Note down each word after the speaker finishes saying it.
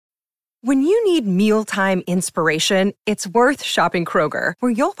When you need mealtime inspiration, it's worth shopping Kroger,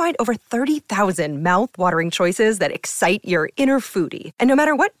 where you'll find over 30,000 mouth-watering choices that excite your inner foodie. And no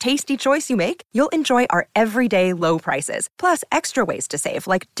matter what tasty choice you make, you'll enjoy our everyday low prices, plus extra ways to save,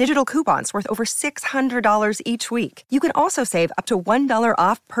 like digital coupons worth over $600 each week. You can also save up to $1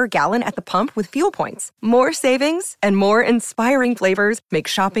 off per gallon at the pump with fuel points. More savings and more inspiring flavors make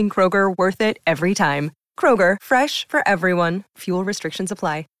shopping Kroger worth it every time. Kroger, fresh for everyone. Fuel restrictions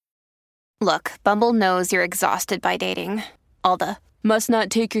apply. Look, Bumble knows you're exhausted by dating. All the, must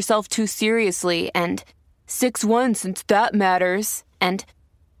not take yourself too seriously, and 6'1" since that matters, and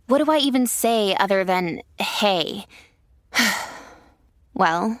what do I even say other than, hey?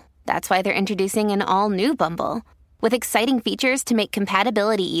 Well, that's why they're introducing an all-new Bumble, with exciting features to make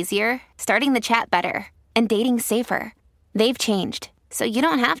compatibility easier, starting the chat better, and dating safer. They've changed, so you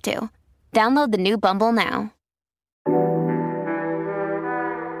don't have to. Download the new Bumble now.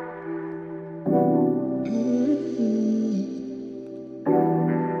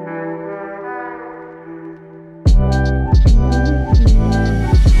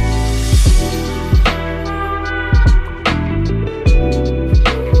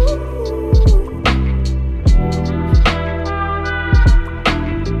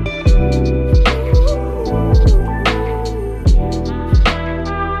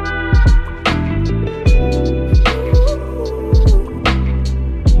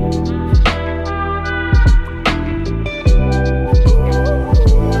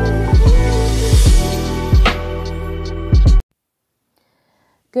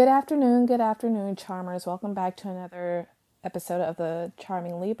 Good afternoon, charmers. Welcome back to another episode of the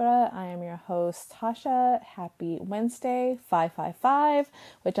Charming Libra. I am your host, Tasha. Happy Wednesday, 555,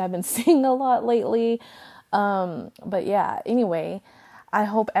 which I've been saying a lot lately. But yeah, anyway, I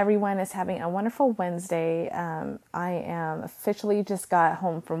hope everyone is having a wonderful Wednesday. I am officially just got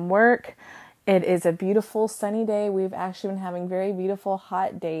home from work. It is a beautiful sunny day. We've actually been having very beautiful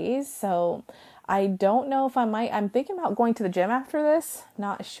hot days. So I don't know if I'm thinking about going to the gym after this.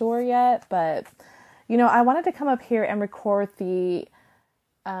 Not sure yet, but I wanted to come up here and record this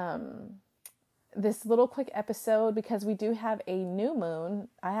little quick episode because we do have a new moon.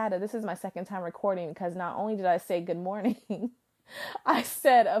 This is my second time recording because not only did I say good morning, I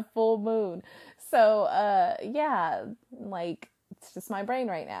said a full moon. So, it's just my brain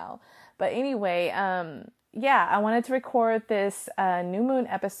right now. But anyway, I wanted to record this new moon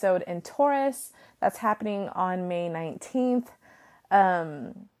episode in Taurus that's happening on May 19th.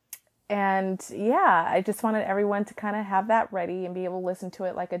 I just wanted everyone to kind of have that ready and be able to listen to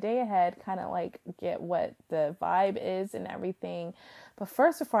it like a day ahead, kind of like get what the vibe is and everything. But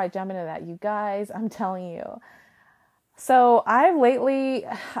first, before I jump into that, you guys, I'm telling you. So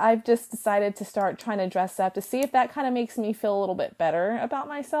I've just decided to start trying to dress up to see if that kind of makes me feel a little bit better about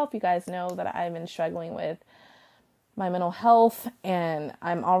myself. You guys know that I've been struggling with my mental health and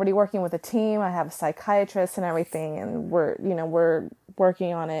I'm already working with a team. I have a psychiatrist and everything, and we're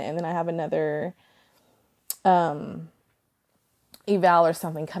working on it. And then I have another, eval or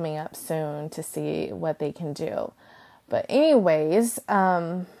something coming up soon to see what they can do. But anyways,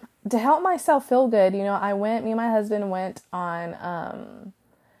 to help myself feel good, me and my husband went on, I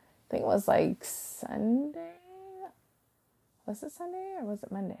think it was like Sunday. Was it Sunday or was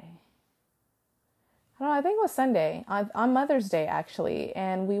it Monday? I don't know, I think it was Sunday on Mother's Day actually.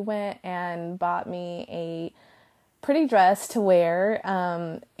 And we went and bought me a pretty dress to wear.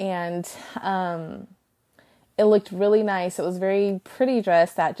 It looked really nice. It was a very pretty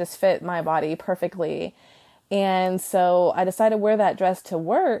dress that just fit my body perfectly. And so I decided to wear that dress to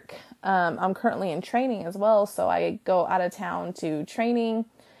work. I'm currently in training as well. So I go out of town to training,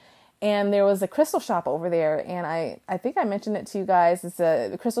 and there was a crystal shop over there. And I think I mentioned it to you guys. It's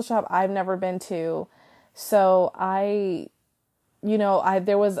a crystal shop I've never been to. So I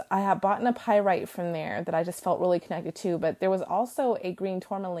had bought a pyrite from there that I just felt really connected to, but there was also a green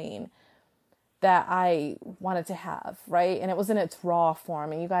tourmaline that I wanted to have, right? And it was in its raw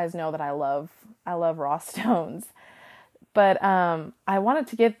form. And you guys know that I love raw stones. But I wanted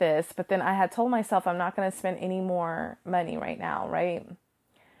to get this, but then I had told myself I'm not going to spend any more money right now, right?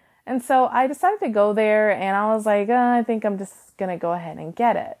 And so I decided to go there, and I was like, I think I'm just going to go ahead and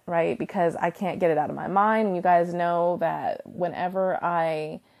get it, right? Because I can't get it out of my mind. And you guys know that whenever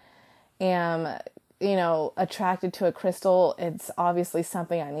I am, attracted to a crystal, it's obviously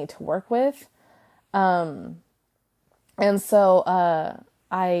something I need to work with. And so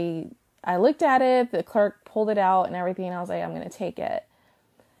I looked at it, the clerk pulled it out and everything, and I was like, I'm going to take it.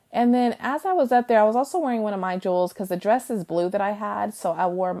 And then as I was up there, I was also wearing one of my jewels because the dress is blue that I had. So I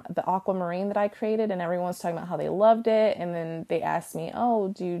wore the aquamarine that I created, and everyone's talking about how they loved it. And then they asked me, oh,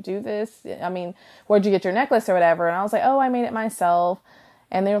 do you do this? I mean, where'd you get your necklace or whatever? And I was like, oh, I made it myself.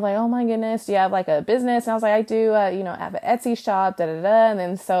 And they were like, oh my goodness, do you have like a business? And I was like, I do, I have an Etsy shop, da da da. And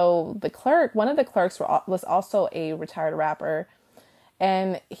then so one of the clerks was also a retired rapper.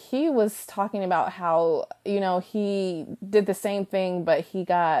 And he was talking about how, he did the same thing, but he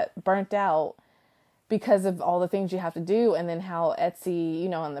got burnt out because of all the things you have to do. And then how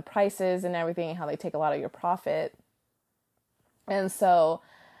Etsy, and the prices and everything, how they take a lot of your profit. And so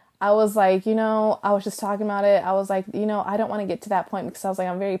I was like, I was just talking about it. I was like, I don't want to get to that point because I was like,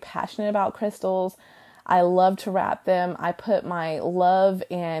 I'm very passionate about crystals. I love to wrap them. I put my love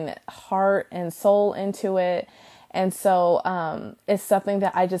and heart and soul into it. And so it's something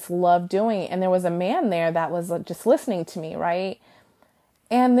that I just love doing. And there was a man there that was just listening to me, right?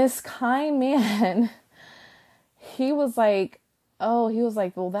 And this kind man, he was like,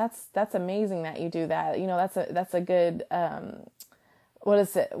 well, that's amazing that you do that. That's a good, what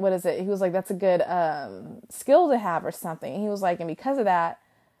is it? He was like, that's a good skill to have or something. He was like, and because of that,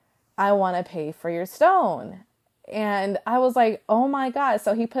 I want to pay for your stone. And I was like, oh my God.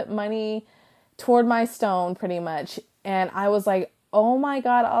 So he put money toward my stone pretty much. And I was like, oh my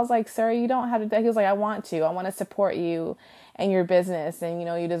God. I was like, sir, you don't have to do that. He was like, I want to support you and your business. And,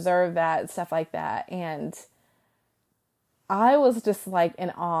 you deserve that, stuff like that. And I was just like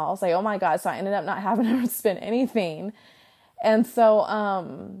in awe. I was like, oh my God. So I ended up not having to spend anything. And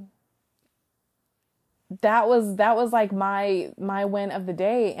so, that was like my win of the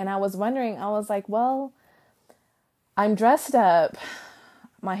day. And I was wondering, I was like, well, I'm dressed up.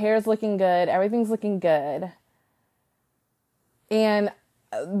 My hair's looking good. Everything's looking good. And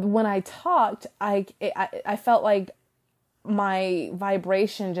when I talked, I felt like my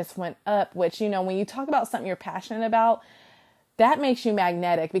vibration just went up, which, when you talk about something you're passionate about, that makes you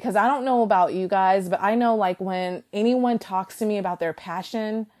magnetic. Because I don't know about you guys, but I know like when anyone talks to me about their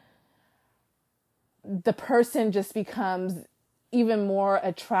passion, the person just becomes even more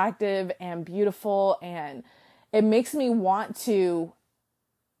attractive and beautiful. And it makes me want to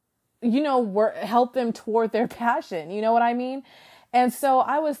help them toward their passion. You know what I mean? And so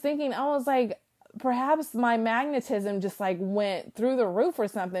I was thinking, I was like, perhaps my magnetism just like went through the roof or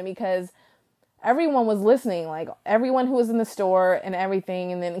something, because everyone was listening, like everyone who was in the store and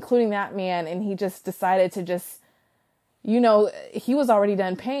everything. And then including that man. And he just decided to just, he was already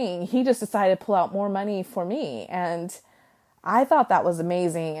done paying. He just decided to pull out more money for me. And I thought that was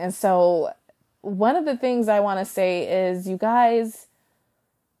amazing. And so one of the things I want to say is, you guys,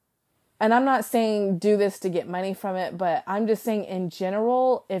 and I'm not saying do this to get money from it, but I'm just saying in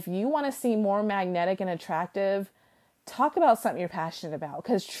general, if you want to see more magnetic and attractive, talk about something you're passionate about.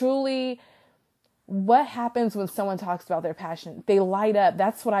 Because truly, what happens when someone talks about their passion? They light up.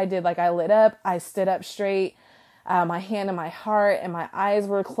 That's what I did. Like I lit up, I stood up straight, my hand on my heart, and my eyes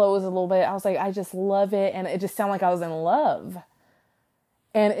were closed a little bit. I was like, I just love it. And it just sounded like I was in love.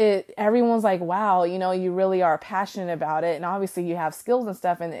 And everyone's like, wow, you really are passionate about it. And obviously you have skills and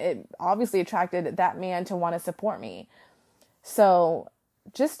stuff. And it obviously attracted that man to want to support me. So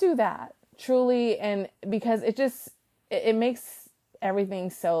just do that truly. And because it makes everything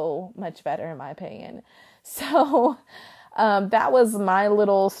so much better in my opinion. So, that was my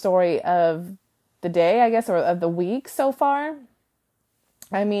little story of the day, I guess, or of the week so far.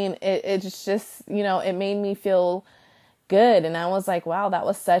 I mean, it's just, it made me feel good. And I was like, wow, that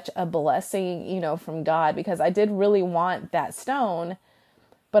was such a blessing, from God, because I did really want that stone,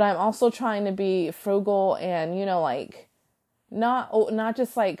 but I'm also trying to be frugal and, like not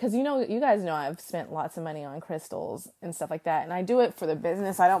just like, cause you guys know I've spent lots of money on crystals and stuff like that. And I do it for the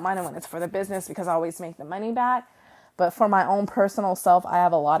business. I don't mind it when it's for the business because I always make the money back, but for my own personal self, I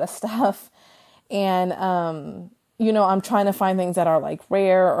have a lot of stuff. And, I'm trying to find things that are like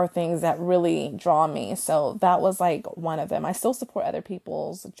rare or things that really draw me. So that was like one of them. I still support other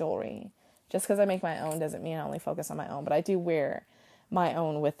people's jewelry. Just because I make my own doesn't mean I only focus on my own, but I do wear my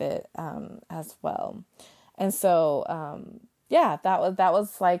own with it as well. And so, that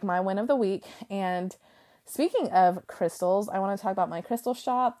was like my win of the week. And speaking of crystals, I want to talk about my crystal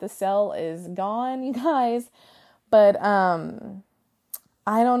shop. The sale is gone, you guys, but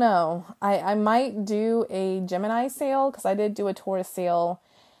I don't know. I might do a Gemini sale because I did do a Taurus sale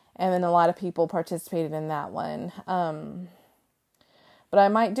and then a lot of people participated in that one. But I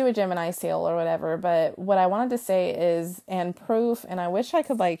might do a Gemini sale or whatever. But what I wanted to say is, and proof, and I wish I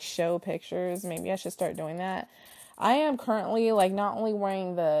could like show pictures. Maybe I should start doing that. I am currently like not only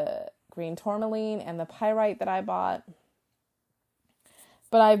wearing the green tourmaline and the pyrite that I bought,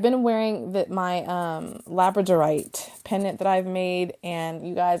 But I've been wearing my labradorite pendant that I've made, and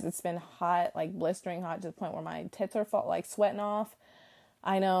you guys, it's been hot, like blistering hot to the point where my tits are like sweating off.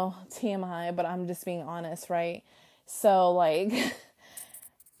 I know, TMI, but I'm just being honest, right? So like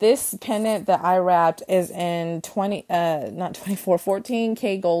this pendant that I wrapped is in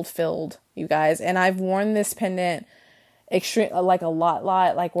 14K gold filled, you guys. And I've worn this pendant like a lot,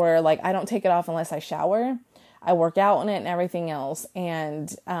 like where like I don't take it off unless I shower. I work out in it and everything else.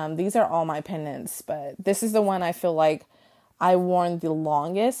 And these are all my pendants, but this is the one I feel like I worn the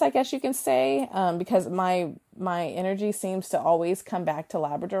longest, I guess you can say, because my energy seems to always come back to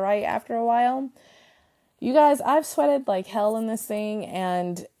labradorite after a while. You guys, I've sweated like hell in this thing,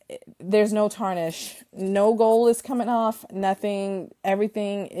 and there's no tarnish. No gold is coming off, nothing.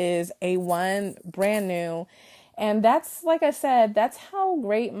 Everything is A1, brand new. And that's, like I said, that's how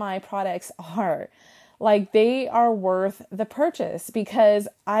great my products are. Like, they are worth the purchase because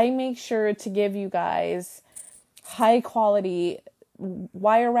I make sure to give you guys high quality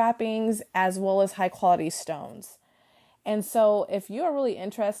wire wrappings as well as high quality stones. And so if you are really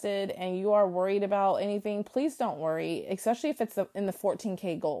interested and you are worried about anything, please don't worry, especially if it's in the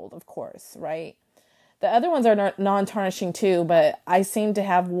 14K gold, of course, right? The other ones are non-tarnishing too, but I seem to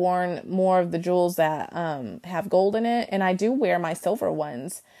have worn more of the jewels that have gold in it. And I do wear my silver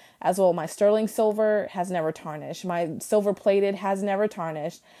ones as well. My sterling silver has never tarnished. My silver plated has never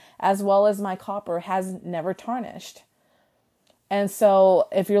tarnished, as well as my copper has never tarnished. And so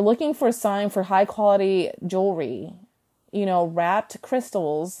if you're looking for a sign for high quality jewelry, you know, wrapped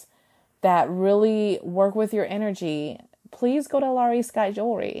crystals that really work with your energy, please go to Alarie Sky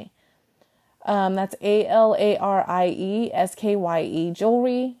Jewelry. That's ALARIESKYE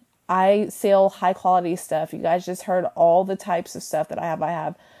Jewelry. I sell high quality stuff. You guys just heard all the types of stuff that I have. I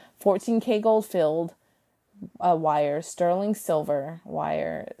have 14K gold filled wire, sterling silver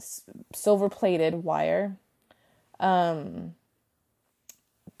wire, silver plated wire,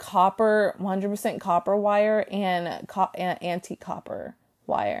 copper, 100% copper wire, and antique copper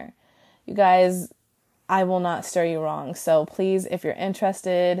wire. You guys, I will not steer you wrong. So please, if you're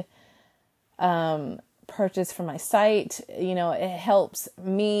interested, purchase from my site. You know, it helps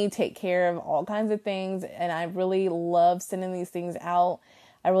me take care of all kinds of things, and I really love sending these things out.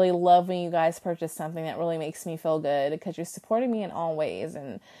 I really love when you guys purchase something that really makes me feel good because you're supporting me in all ways.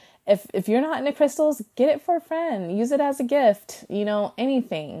 And if you're not into crystals, get it for a friend. Use it as a gift, you know,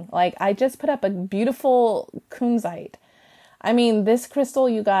 anything. Like, I just put up a beautiful kunzite. I mean, this crystal,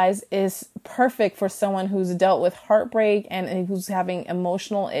 you guys, is perfect for someone who's dealt with heartbreak and who's having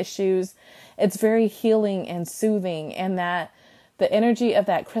emotional issues. It's very healing and soothing, and that the energy of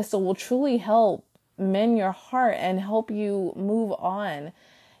that crystal will truly help mend your heart and help you move on,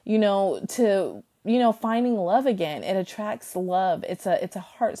 you know, to, you know, finding love again. It attracts love. It's a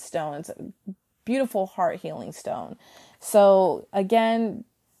heart stone. It's a beautiful heart healing stone. So again,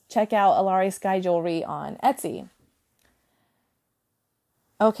 check out Alarie Sky Jewelry on Etsy.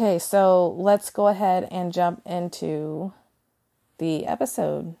 Okay, so let's go ahead and jump into the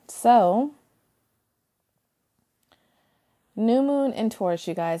episode. So, New Moon in Taurus,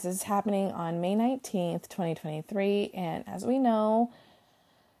 you guys, is happening on May 19th, 2023. And as we know,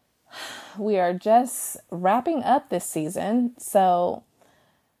 we are just wrapping up this season. So,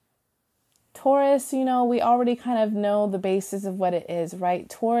 Taurus, you know, we already kind of know the basis of what it is, right?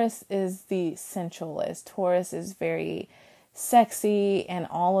 Taurus is the sensualist. Taurus is very sexy and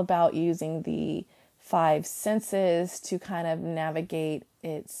all about using the five senses to kind of navigate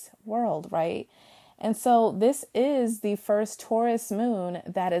its world, right? And so this is the first Taurus moon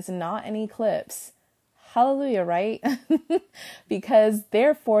that is not an eclipse. Hallelujah, right? Because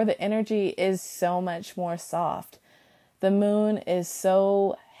therefore the energy is so much more soft. The moon is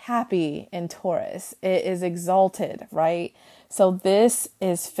so happy in Taurus. It is exalted, right? So this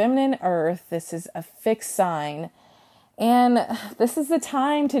is feminine earth. This is a fixed sign. And this is the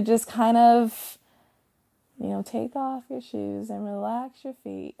time to just kind of, you know, take off your shoes and relax your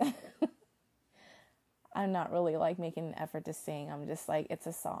feet. I'm not really like making an effort to sing. I'm just like, it's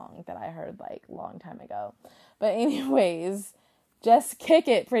a song that I heard like a long time ago. But anyways, just kick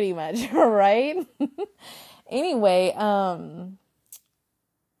it pretty much, right? Anyway,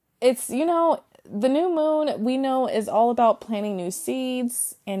 it's, you know, the new moon we know is all about planting new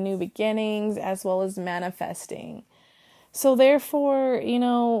seeds and new beginnings as well as manifesting. So therefore, you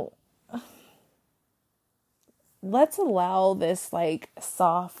know, let's allow this like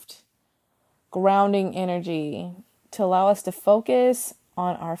soft grounding energy to allow us to focus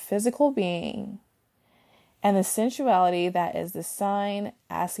on our physical being and the sensuality that is the sign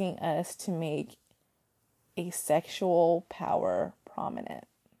asking us to make a sexual power prominent,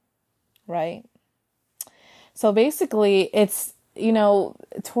 right? So basically it's,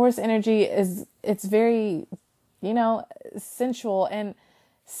 Taurus energy it's very, sensual and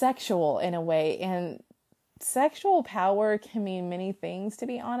sexual in a way. And sexual power can mean many things, to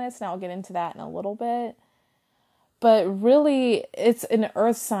be honest. And I'll get into that in a little bit. But really, it's an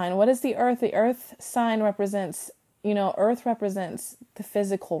earth sign. What is the earth? The earth sign represents, earth represents the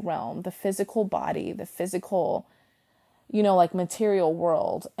physical realm, the physical body, the physical, like material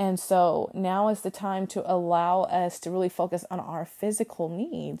world. And so now is the time to allow us to really focus on our physical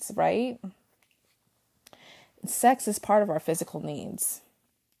needs, right? Sex is part of our physical needs.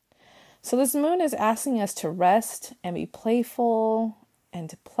 So this moon is asking us to rest and be playful and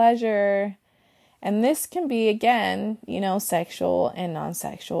to pleasure. And this can be, again, sexual and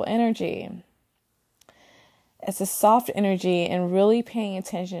non-sexual energy. It's a soft energy and really paying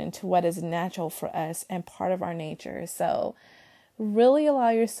attention to what is natural for us and part of our nature. So really allow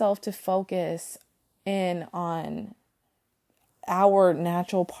yourself to focus in on our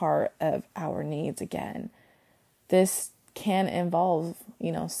natural part of our needs again. This can involve,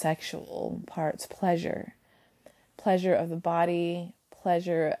 sexual parts, pleasure of the body,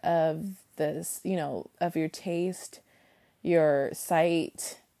 pleasure of this, of your taste, your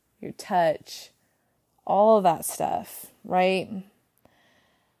sight, your touch, all of that stuff, right?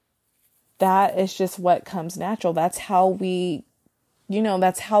 That is just what comes natural. That's how we,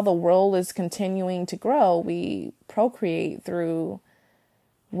 that's how the world is continuing to grow. We procreate through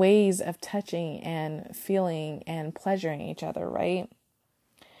ways of touching and feeling and pleasuring each other, right?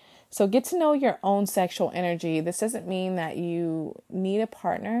 So get to know your own sexual energy. This doesn't mean that you need a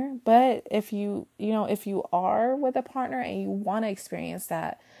partner, but if you are with a partner and you want to experience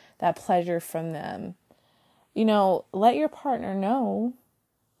that pleasure from them, let your partner know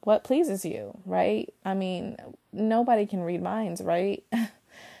what pleases you, right? I mean, nobody can read minds, right?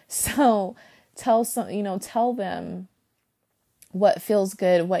 So tell them what feels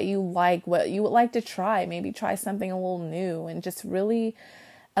good, what you would like to try. Maybe try something a little new and just really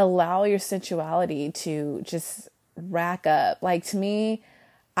allow your sensuality to just rack up. Like, to me,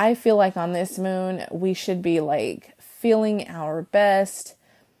 I feel like on this moon, we should be like feeling our best,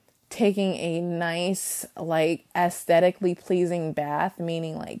 taking a nice, like aesthetically pleasing bath,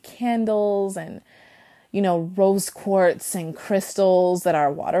 meaning like candles and, rose quartz and crystals that are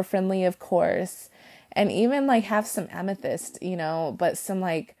water friendly, of course. And even like have some amethyst, but some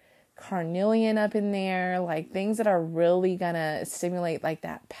like carnelian up in there, like things that are really gonna stimulate like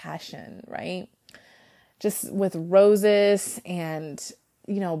that passion, right? Just with roses and,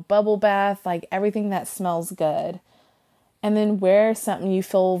 bubble bath, like everything that smells good. And then wear something you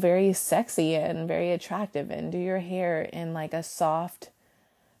feel very sexy and very attractive in. Do your hair in like a soft,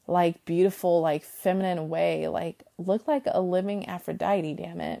 like beautiful, like feminine way. Like look like a living Aphrodite,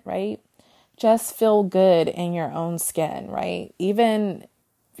 damn it, right? Just feel good in your own skin, right? Even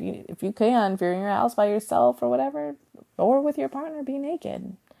if you're in your house by yourself or whatever, or with your partner, be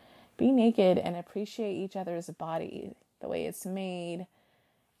naked. Be naked and appreciate each other's body, the way it's made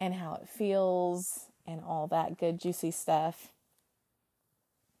and how it feels and all that good juicy stuff.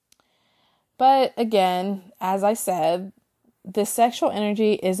 But again, as I said, the sexual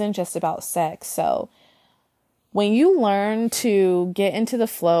energy isn't just about sex. So when you learn to get into the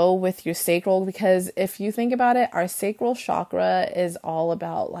flow with your sacral, because if you think about it, our sacral chakra is all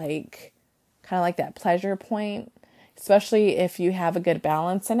about like, kind of like that pleasure point, especially if you have a good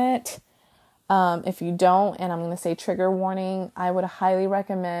balance in it. If you don't, and I'm going to say trigger warning, I would highly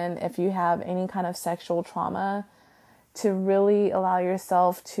recommend, if you have any kind of sexual trauma, to really allow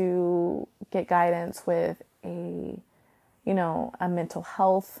yourself to get guidance with a mental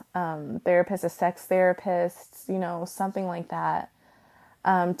health therapist, a sex therapist, something like that,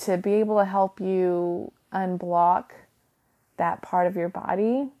 to be able to help you unblock that part of your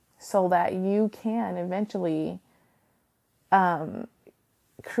body so that you can eventually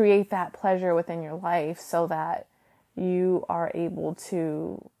create that pleasure within your life, so that you are able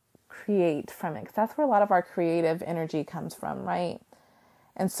to create from it. 'Cause that's where a lot of our creative energy comes from, right?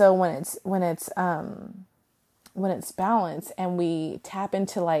 And so when it's balanced and we tap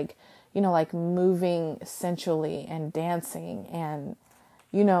into like moving sensually and dancing and,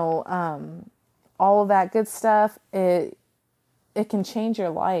 all of that good stuff, it can change your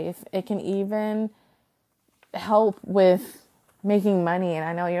life. It can even help with making money. And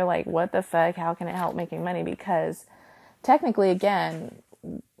I know you're like, what the fuck? How can it help making money? Because technically, again,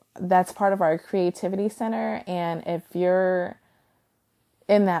 that's part of our creativity center. And if you're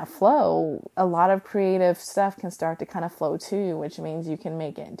in that flow, a lot of creative stuff can start to kind of flow too, which means you can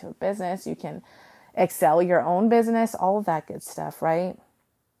make it into a business. You can excel your own business, all of that good stuff, right?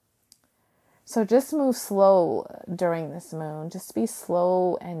 So just move slow during this moon. Just be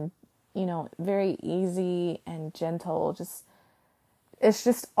slow and, very easy and gentle. It's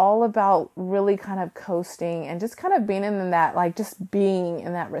just all about really kind of coasting and just kind of being in that, like just being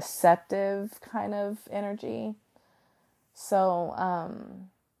in that receptive kind of energy. So,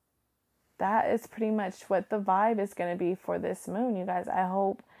 that is pretty much what the vibe is going to be for this moon, you guys. I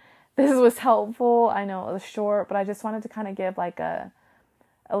hope this was helpful. I know it was short, but I just wanted to kind of give like a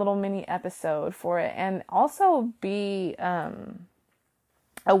little mini episode for it, and also be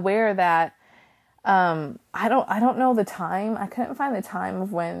aware that I don't know the time. I couldn't find the time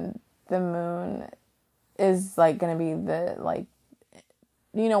of when the moon is like going to be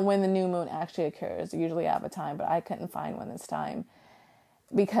when the new moon actually occurs. Usually I have a time, but I couldn't find when this time,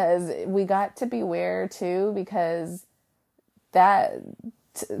 because we got to beware too, because the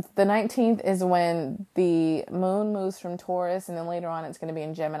 19th is when the moon moves from Taurus, and then later on it's going to be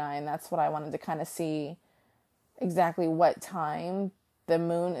in Gemini. And that's what I wanted to kind of see exactly what time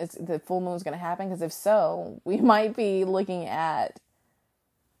the full moon is going to happen. Because if so, we might be looking at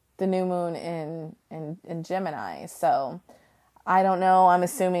the new moon in Gemini. So I don't know. I'm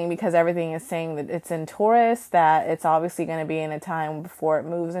assuming because everything is saying that it's in Taurus, that it's obviously going to be in a time before it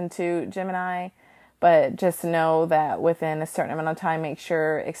moves into Gemini. But just know that within a certain amount of time, make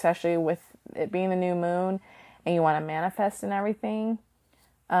sure, especially with it being the new moon and you want to manifest and everything,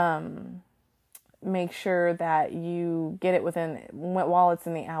 make sure that you get it while it's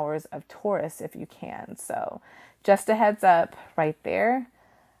in the hours of Taurus if you can. So just a heads up right there.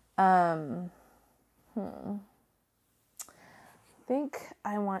 I think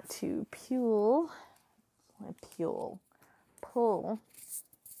I want to pull a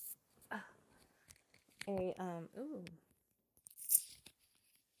ooh.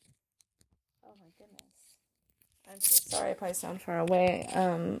 Oh my goodness. I'm so sorry if I sound far away.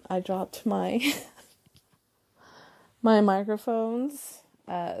 I dropped my my microphones.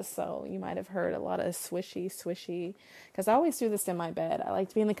 So you might have heard a lot of swishy, because I always do this in my bed. I like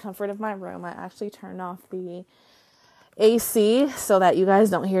to be in the comfort of my room. I actually turn off the AC so that you guys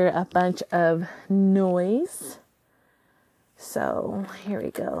don't hear a bunch of noise. So here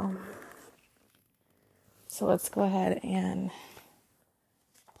we go. So let's go ahead and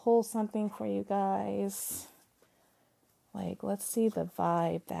pull something for you guys. Like, let's see the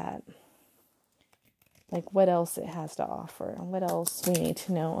vibe what else it has to offer and what else we need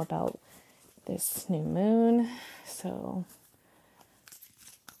to know about this new moon. So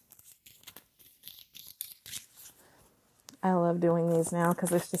I love doing these now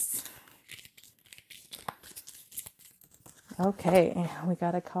because it's just, okay, we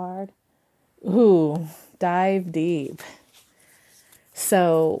got a card. Ooh, dive deep.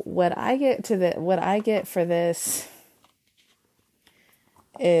 So what I get for this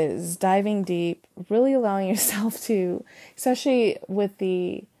is diving deep, really allowing yourself to, especially with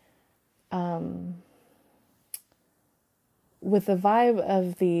the vibe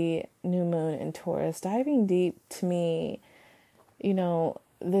of the new moon in Taurus, diving deep to me,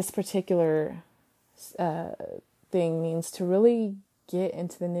 this particular thing means to really get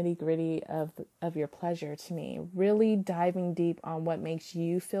into the nitty gritty of your pleasure. To me, really diving deep on what makes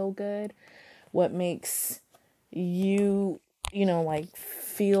you feel good, what makes you,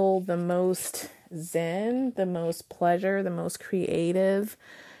 feel the most zen, the most pleasure, the most creative,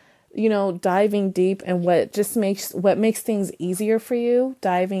 diving deep and what makes things easier for you,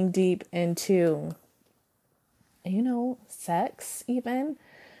 diving deep into, sex, even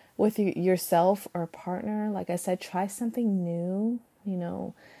with yourself or partner. Like I said, try something new,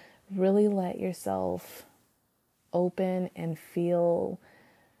 really let yourself open and feel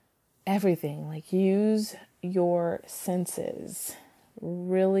everything. Like, use your senses,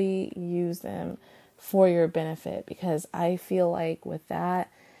 really use them for your benefit, because I feel like with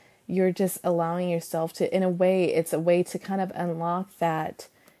that, you're just allowing yourself to, in a way, it's a way to kind of unlock that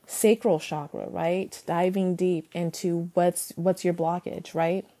sacral chakra, right? Diving deep into what's your blockage,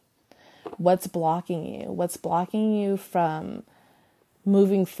 right? What's blocking you? What's blocking you from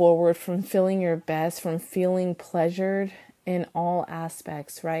moving forward, from feeling your best, from feeling pleasured in all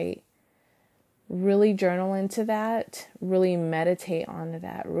aspects, right? Really journal into that, really meditate on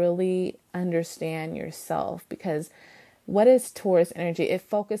that, really understand yourself, because what is Taurus energy? It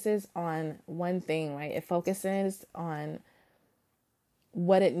focuses on one thing, right? It focuses on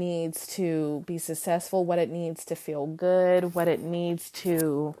what it needs to be successful, what it needs to feel good, what it needs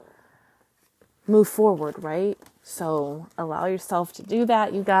to move forward, right? So allow yourself to do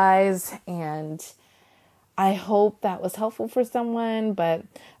that, you guys. And I hope that was helpful for someone, but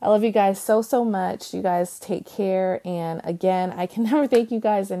I love you guys so, so much. You guys take care. And again, I can never thank you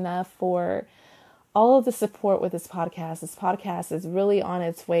guys enough for all of the support with this podcast. This podcast is really on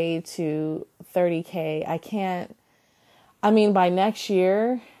its way to 30K. By next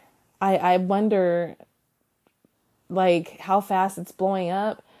year, I wonder like how fast it's blowing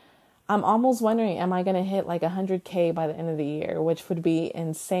up. I'm almost wondering, am I going to hit like 100K by the end of the year, which would be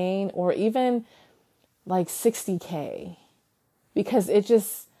insane, or even like 60K, because it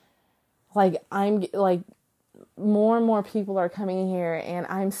just like, I'm like, more and more people are coming here, and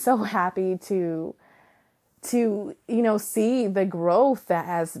I'm so happy to see the growth that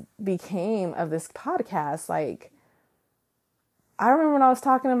has became of this podcast. Like, I remember when I was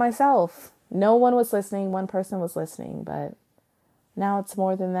talking to myself, no one was listening, one person was listening, but now it's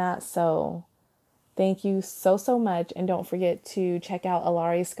more than that. So thank you so, so much. And don't forget to check out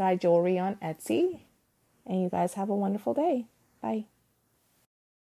Alari Sky Jewelry on Etsy. And you guys have a wonderful day. Bye.